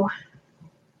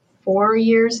 4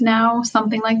 years now,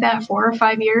 something like that, 4 or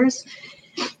 5 years,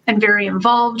 and very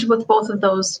involved with both of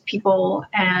those people.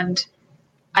 And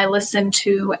I listened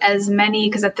to as many,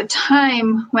 because at the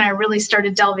time when I really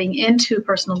started delving into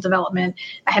personal development,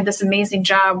 I had this amazing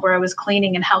job where I was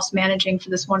cleaning and house managing for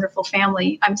this wonderful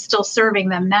family. I'm still serving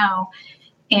them now.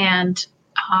 And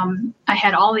I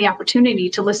had all the opportunity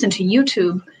to listen to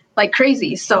YouTube like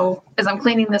crazy. So as I'm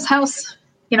cleaning this house,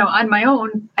 on my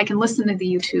own, I can listen to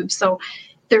the YouTube. So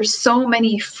there's so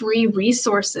many free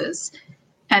resources.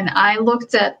 And I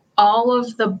looked at all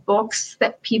of the books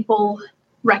that people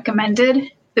recommended,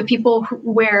 the people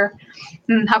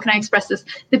how can I express this?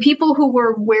 The people who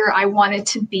were where I wanted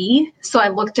to be. So I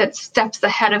looked at steps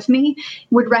ahead of me,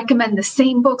 would recommend the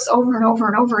same books over and over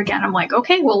and over again. I'm like,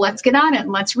 okay, well, let's get on it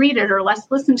and let's read it or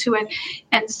let's listen to it.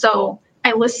 And so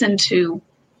I listened to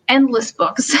endless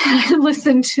books. I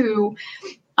listened to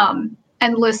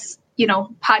endless,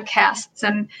 podcasts,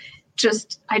 and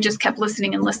I just kept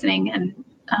listening and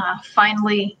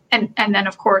finally, and then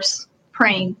of course,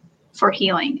 praying for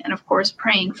healing, and of course,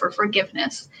 praying for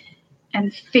forgiveness,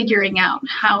 and figuring out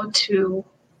how to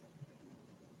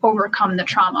overcome the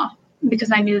trauma,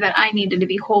 because I knew that I needed to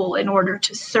be whole in order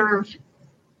to serve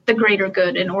the greater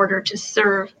good, in order to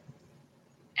serve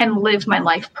and live my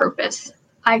life purpose.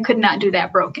 I could not do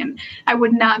that broken. I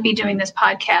would not be doing this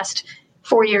podcast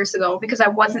 4 years ago, because I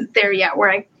wasn't there yet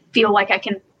where I feel like I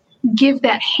can give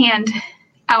that hand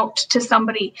out to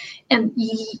somebody and,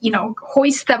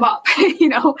 hoist them up.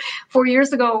 4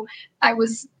 years ago, I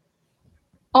was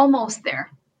almost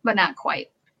there, but not quite.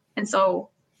 And so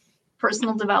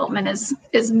personal development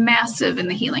is massive in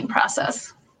the healing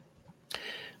process.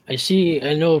 I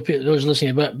know those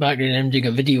listening background, I'm doing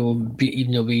a video,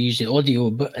 even though we use the audio,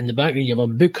 but in the background you have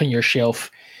a book on your shelf.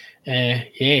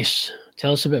 Yes.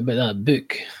 Tell us a bit about that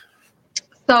book.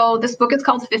 So this book is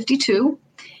called 52,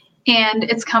 and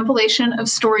it's a compilation of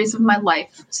stories of my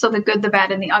life. So the good, the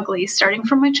bad, and the ugly, starting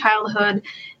from my childhood,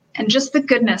 and just the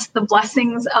goodness, the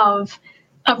blessings of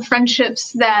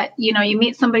friendships that, you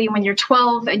meet somebody when you're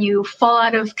 12 and you fall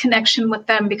out of connection with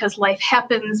them because life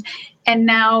happens. And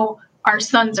now our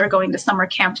sons are going to summer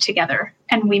camp together,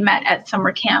 and we met at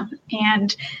summer camp,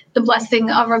 and the blessing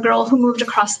of a girl who moved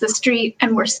across the street,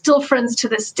 and we're still friends to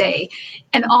this day,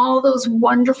 and all those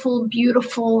wonderful,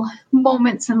 beautiful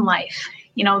moments in life,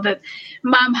 that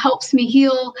mom helps me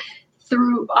heal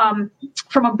through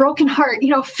from a broken heart,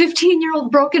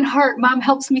 15-year-old broken heart. Mom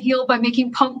helps me heal by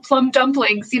making plum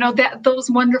dumplings, those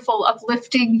wonderful,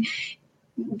 uplifting,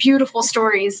 beautiful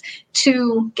stories,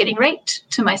 to getting raped,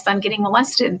 to my son getting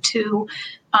molested, to,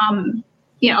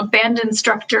 a band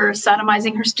instructor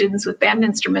sodomizing her students with band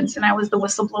instruments, and I was the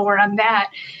whistleblower on that,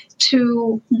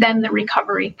 to then the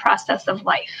recovery process of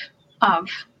life, of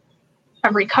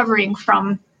recovering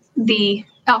from the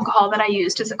alcohol that I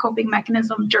used as a coping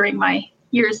mechanism during my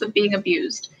years of being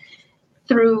abused,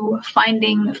 through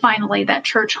finding finally that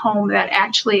church home that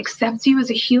actually accepts you as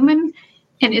a human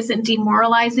and isn't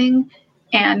demoralizing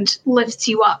and lifts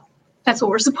you up. That's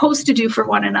what we're supposed to do for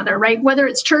one another, right? Whether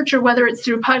it's church or whether it's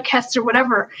through podcasts or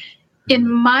whatever. In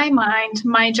my mind,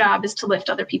 my job is to lift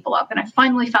other people up. And I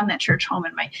finally found that church home,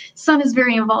 and my son is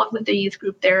very involved with the youth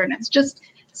group there. And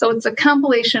it's a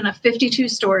compilation of 52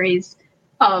 stories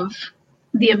of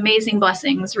the amazing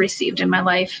blessings received in my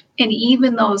life. And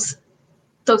even those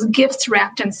gifts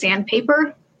wrapped in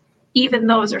sandpaper, even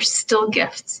those are still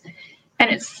gifts. And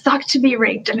it sucked to be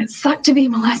raped, and it sucked to be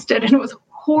molested, and it was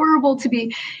horrible to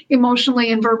be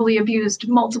emotionally and verbally abused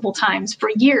multiple times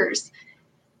for years.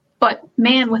 But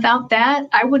man, without that,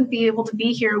 I wouldn't be able to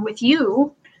be here with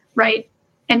you, right?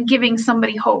 And giving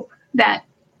somebody hope that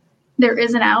there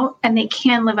is an out and they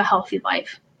can live a healthy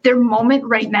life. Their moment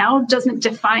right now doesn't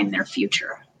define their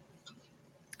future.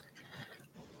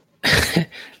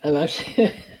 I'm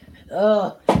actually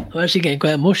getting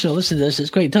quite emotional listening to this. It's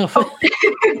quite tough.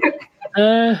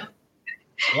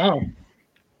 Wow.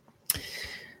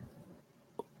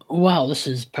 Wow, this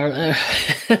is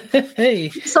hey.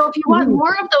 So if you want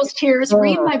more of those tears,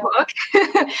 read my book,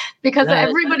 because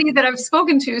everybody that I've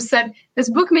spoken to said, this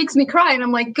book makes me cry. And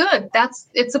I'm like, good.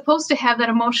 It's supposed to have that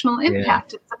emotional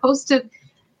impact. Yeah. It's supposed to,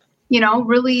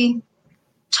 really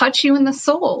touch you in the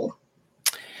soul.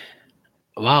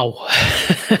 Wow.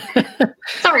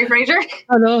 Sorry, Fraser.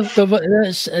 I know, but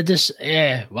that's just,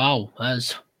 wow.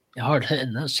 That's hard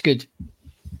hitting. That's good.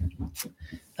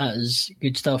 That is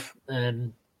good stuff.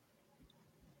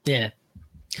 Yeah.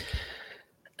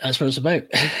 That's what it's about.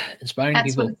 Inspiring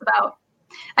That's people. what it's about.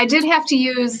 I did have to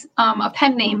use a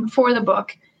pen name for the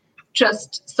book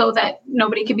just so that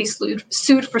nobody could be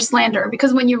sued for slander.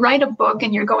 Because when you write a book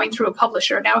and you're going through a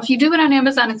publisher, now if you do it on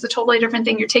Amazon, it's a totally different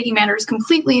thing. You're taking matters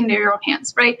completely into your own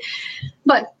hands, right?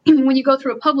 But when you go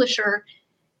through a publisher,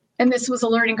 and this was a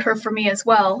learning curve for me as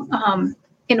well,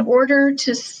 in order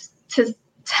to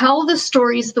tell the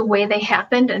stories the way they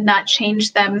happened and not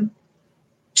change them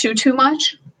too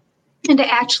much, and to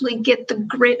actually get the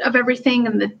grit of everything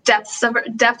and the depth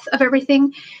of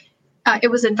everything, it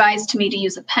was advised to me to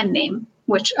use a pen name,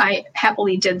 which I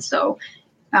happily did so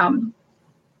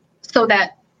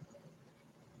that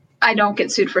I don't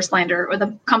get sued for slander, or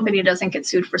the company doesn't get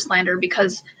sued for slander,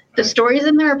 because the stories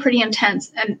in there are pretty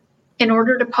intense. And in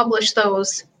order to publish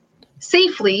those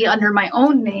safely under my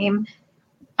own name,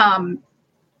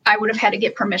 I would have had to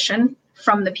get permission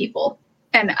from the people.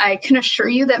 And I can assure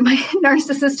you that my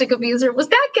narcissistic abuser was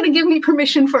not going to give me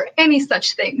permission for any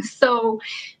such thing. So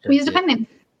we used a pen name.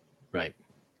 Right.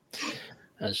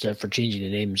 As for changing the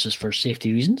names just for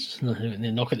safety reasons.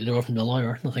 They knock at the door from the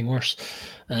lawyer, nothing worse.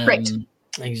 Right.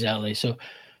 Exactly. So,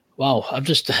 wow,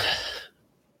 this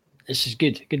is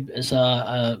good. Good. It's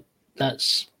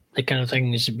that's the kind of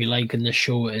things we like in this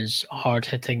show, is hard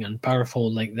hitting and powerful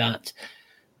like that.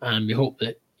 And we hope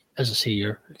that, as I say,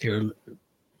 if you're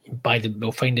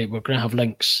we'll find it. We're going to have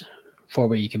links for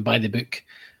where you can buy the book,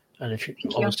 and if you're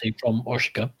obviously from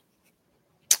Orshika,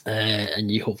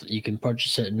 and you hope that you can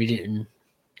purchase it and read it and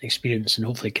experience and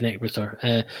hopefully connect with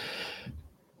her.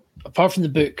 Apart from the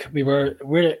book,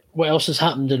 what else has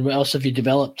happened, and what else have you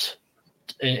developed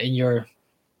in your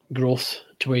growth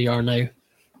to where you are now?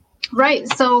 Right.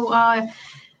 So I'm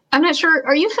not sure.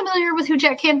 Are you familiar with who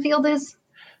Jack Canfield is?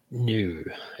 No,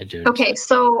 I don't. Okay,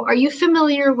 so are you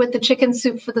familiar with the Chicken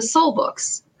Soup for the Soul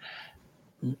books?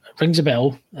 Rings a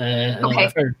bell. Okay.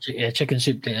 I've heard Chicken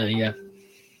Soup. Yeah.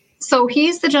 So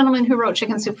he's the gentleman who wrote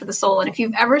Chicken Soup for the Soul. And if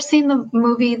you've ever seen the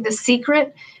movie The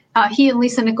Secret, he and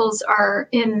Lisa Nichols are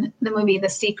in the movie The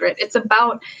Secret. It's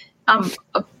about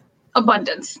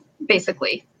abundance,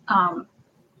 basically.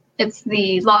 It's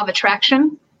the law of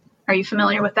attraction. Are you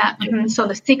familiar with that? Mm-hmm. So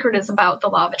The Secret is about the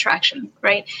law of attraction,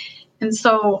 right? And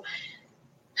so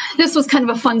this was kind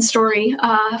of a fun story.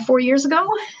 4 years ago,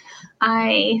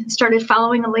 I started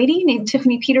following a lady named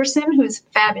Tiffany Peterson, who's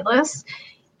fabulous.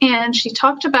 And she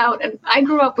talked about, and I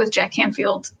grew up with Jack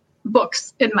Canfield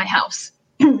books in my house.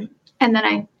 And then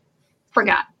I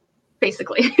forgot,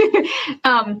 basically.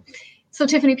 So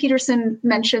Tiffany Peterson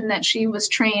mentioned that she was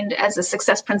trained as a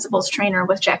Success Principles trainer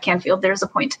with Jack Canfield. There's a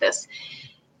point to this.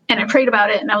 And I prayed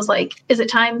about it, and I was like, is it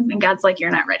time? And God's like,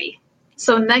 you're not ready.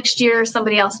 So next year,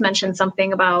 somebody else mentioned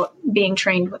something about being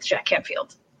trained with Jack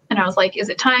Canfield. And I was like, is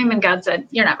it time? And God said,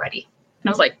 you're not ready. And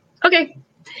I was like, okay.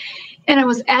 And I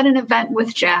was at an event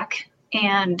with Jack,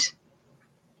 and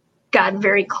God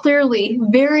very clearly,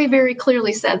 very, very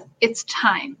clearly said, it's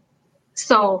time.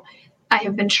 So I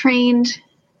have been trained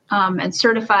and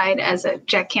certified as a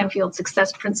Jack Canfield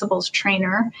Success Principles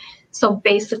trainer. So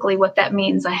basically what that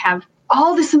means, I have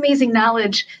all this amazing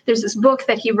knowledge. There's this book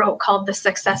that he wrote called The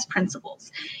Success Principles.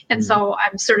 And so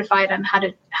I'm certified on how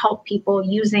to help people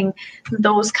using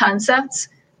those concepts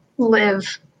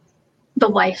live the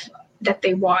life that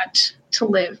they want to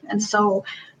live. And so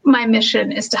my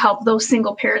mission is to help those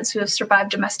single parents who have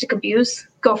survived domestic abuse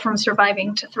go from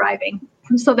surviving to thriving.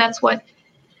 And so that's what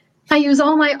I use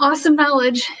all my awesome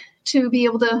knowledge to be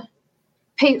able to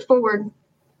pay it forward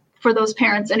for those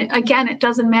parents. And again, it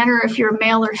doesn't matter if you're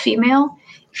male or female.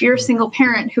 If you're a single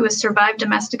parent who has survived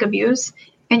domestic abuse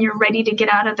and you're ready to get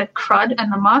out of the crud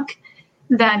and the muck,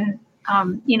 then,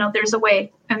 there's a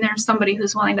way, and there's somebody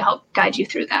who's willing to help guide you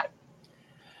through that.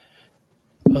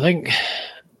 I think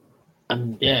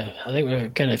we're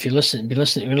kind of, if you're listening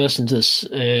to this,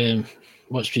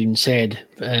 what's being said,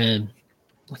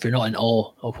 if you're not in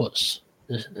awe of what's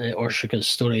Orshika's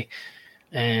story,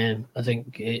 I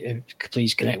think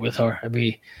please connect with her.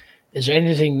 Is there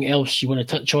anything else you want to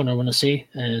touch on or want to say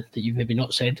that you've maybe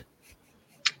not said?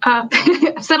 I've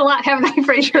said a lot, haven't I,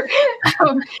 Fraser?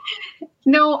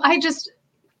 No, I just,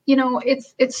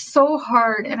 it's so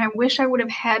hard, and I wish I would have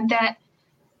had that.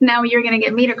 Now you're going to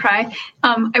get me to cry.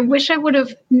 I wish I would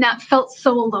have not felt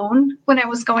so alone when I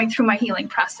was going through my healing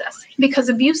process, because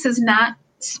abuse is not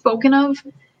spoken of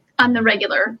on the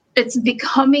regular. It's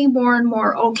becoming more and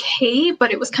more okay,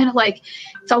 but it was kind of like,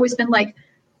 it's always been like,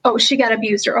 oh, she got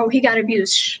abused, or oh, he got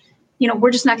abused.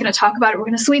 We're just not going to talk about it. We're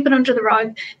going to sweep it under the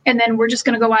rug, and then we're just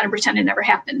going to go on and pretend it never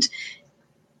happened.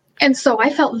 And so I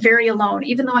felt very alone,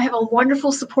 even though I have a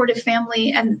wonderful, supportive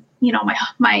family, and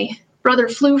my brother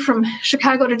flew from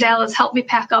Chicago to Dallas, helped me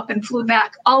pack up, and flew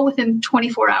back all within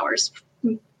 24 hours.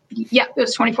 Yeah, it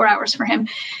was 24 hours for him.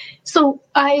 So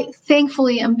I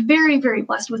thankfully am very, very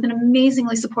blessed with an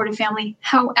amazingly supportive family.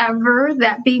 However,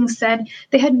 that being said,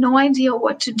 they had no idea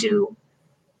what to do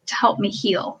to help me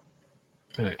heal.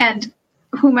 Right. And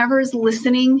whomever is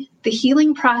listening, the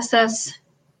healing process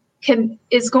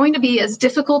is going to be as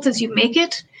difficult as you make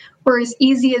it or as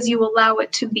easy as you allow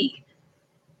it to be.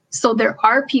 So there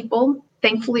are people,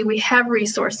 thankfully we have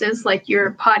resources like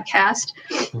your podcast,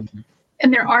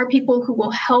 and there are people who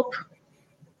will help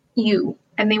you,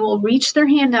 and they will reach their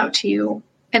hand out to you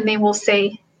and they will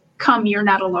say, come, you're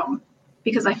not alone.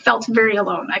 Because I felt very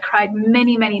alone. I cried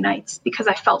many, many nights because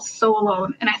I felt so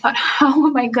alone. And I thought, how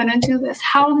am I going to do this?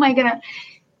 How am I going to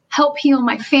help heal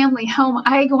my family? How am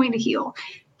I going to heal?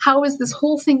 How is this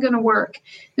whole thing going to work?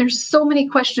 There's so many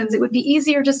questions. It would be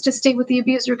easier just to stay with the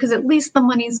abuser because at least the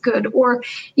money's good, or,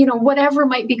 whatever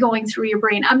might be going through your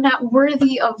brain. I'm not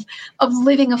worthy of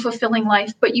living a fulfilling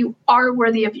life, but you are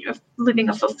worthy of living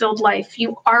a fulfilled life.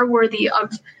 You are worthy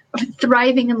of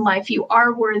thriving in life. You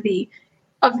are worthy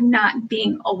of not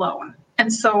being alone.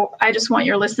 And so I just want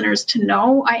your listeners to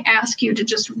know, I ask you to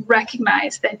just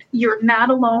recognize that you're not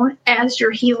alone as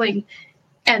you're healing,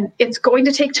 and it's going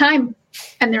to take time,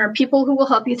 and there are people who will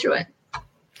help you through it.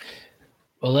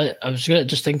 Well, I was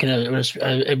just thinking,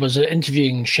 it was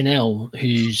interviewing Chanel,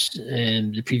 who's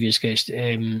the previous guest.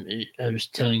 I was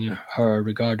telling her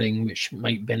regarding, which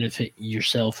might benefit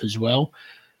yourself as well.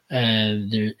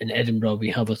 In Edinburgh, we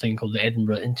have a thing called the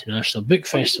Edinburgh International Book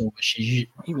Festival, which is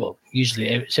usually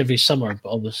it's every summer, but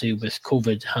obviously with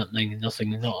COVID happening, not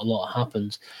a lot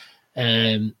happens.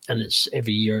 And it's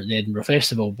every year at the Edinburgh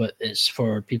Festival, but it's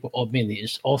for people, mainly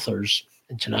it's authors,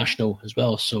 international as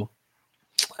well. So,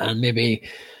 and maybe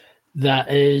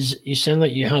that is, you sound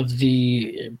like you have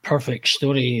the perfect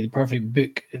story, the perfect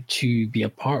book to be a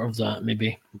part of that,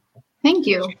 maybe. Thank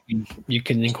you. You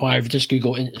can inquire, just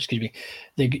Google,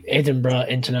 the Edinburgh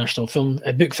International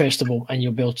Book Festival, and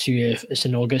you'll be able to, it's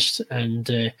in August, and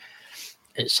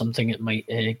it's something that might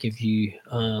give you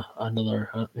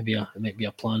another, it might be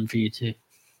a plan for you to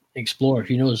explore.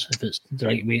 Who knows if it's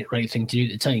the right thing to do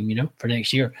at the time, for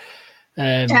next year.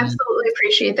 Absolutely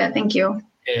appreciate that. Thank you.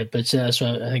 Yeah, but that's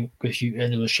why I think with you,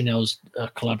 and with Chanel's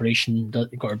collaboration,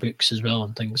 that got her books as well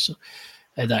and things. So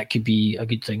that could be a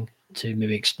good thing to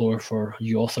maybe explore for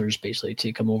you authors, basically,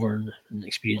 to come over and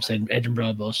experience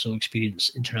Edinburgh, but also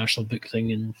experience international book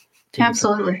thing and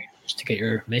absolutely just to get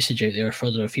your message out there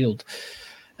further afield.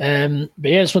 But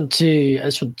yeah, I just want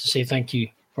to say thank you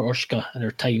for Oshka and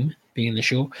her time being in the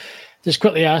show. Just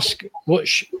quickly ask,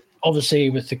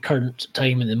 obviously with the current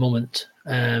time at the moment,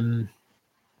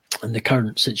 and the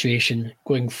current situation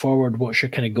going forward, what's your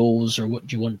kind of goals, or what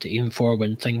do you want to aim for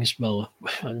when things, well,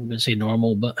 I'm going to say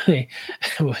normal, but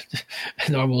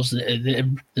normal is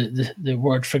the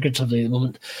word figuratively at the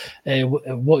moment.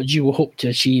 What do you hope to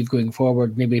achieve going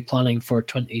forward, maybe planning for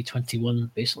 2021,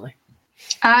 basically?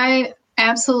 I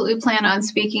absolutely plan on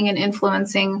speaking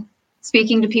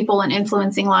to people and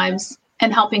influencing lives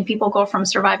and helping people go from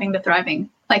surviving to thriving.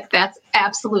 Like, that's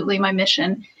absolutely my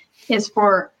mission, is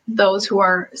for those who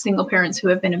are single parents who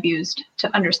have been abused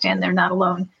to understand they're not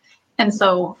alone. And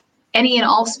so any and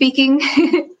all speaking,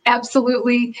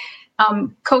 absolutely.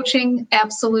 Coaching,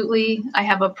 absolutely. I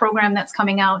have a program that's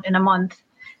coming out in a month.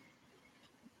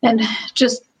 And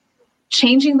just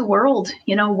changing the world,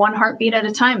 one heartbeat at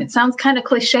a time. It sounds kind of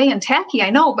cliche and tacky, I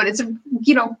know, but it's,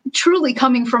 truly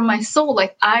coming from my soul.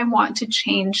 Like, I want to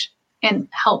change and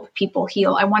help people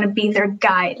heal. I want to be their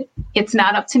guide. It's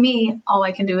not up to me. All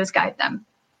I can do is guide them.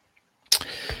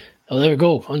 Well, there we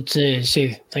go. I want to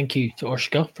say thank you to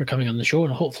Oshka for coming on the show,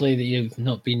 and hopefully that you've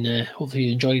not been, hopefully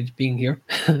you enjoyed being here.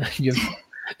 Thank you.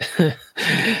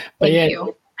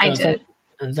 I did.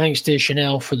 And thanks to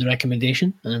Chanel for the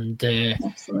recommendation. And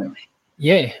absolutely.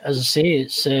 Yeah, as I say,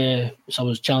 it's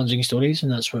always challenging stories,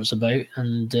 and that's what it's about.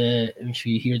 And if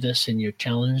you hear this and you're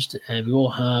challenged, we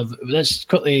will have, let's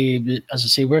quickly, as I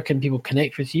say, where can people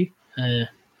connect with you?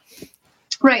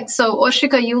 Right, so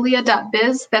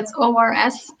orshikayulia.biz, that's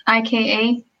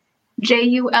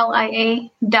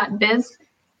ORSIKAJULIA.biz.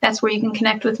 That's where you can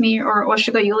connect with me, or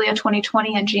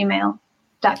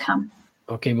orshikayulia2020@gmail.com.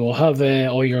 Okay, we'll have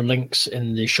all your links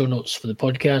in the show notes for the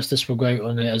podcast. This will go out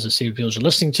on, as I say, those are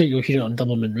listening to, you'll hear it on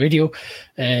Doublemint Radio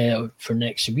for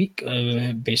next week.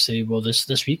 Basically, well,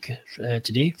 this week,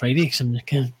 today, Friday, because I'm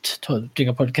kind of doing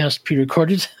a podcast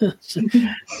pre-recorded. So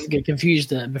I get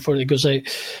confused before it goes out.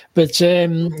 But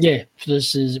yeah, so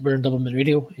we're on Doublemint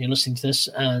Radio. You're listening to this,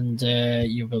 and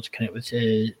you'll be able to connect with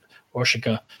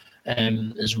Orshika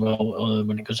as well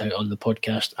when it goes out on the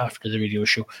podcast after the radio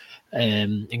show,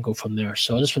 and go from there.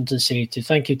 So I just wanted to say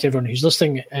thank you to everyone who's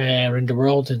listening around the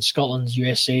world, in Scotland,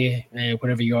 USA,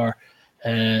 wherever you are,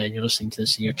 and you're listening to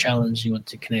this in your challenge, you want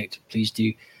to connect, please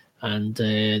do. And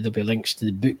there'll be links to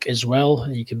the book as well.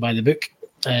 You can buy the book,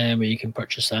 where you can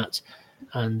purchase that,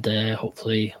 and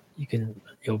hopefully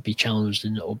you'll be challenged,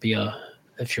 and it'll be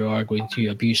if you are going through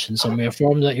abuse in some way or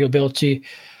form, that you'll be able to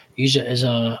use it as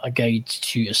a guide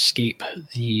to escape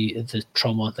the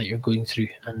trauma that you're going through,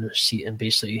 and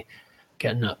basically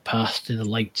getting that path to the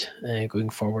light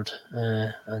going forward,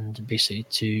 and basically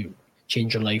to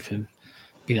change your life and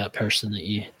be that person that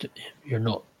you're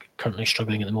not currently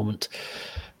struggling at the moment.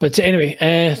 But anyway,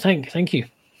 thank you.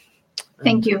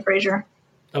 Thank you, Fraser.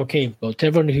 Okay, well, to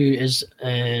everyone who is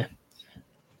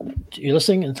you're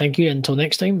listening, and thank you. Until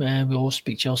next time, we'll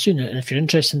speak to you all soon. And if you're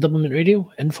interested in Doublemint Radio,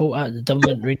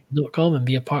 info@doublementradio.com, and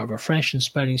be a part of our fresh,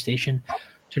 inspiring station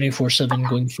 24/7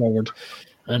 going forward.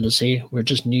 And I'll say, we're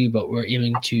just new, but we're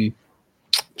aiming to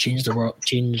change the world,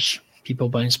 change people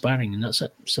by inspiring, and that's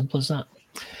it. Simple as that.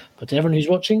 But to everyone who's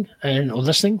watching or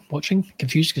watching,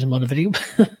 confused because I'm on a video.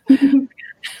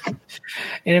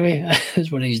 Anyway,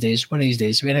 it's one of these days.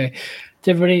 Anyway,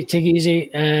 to everybody, take it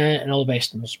easy, and all the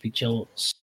best, and we'll speak to you all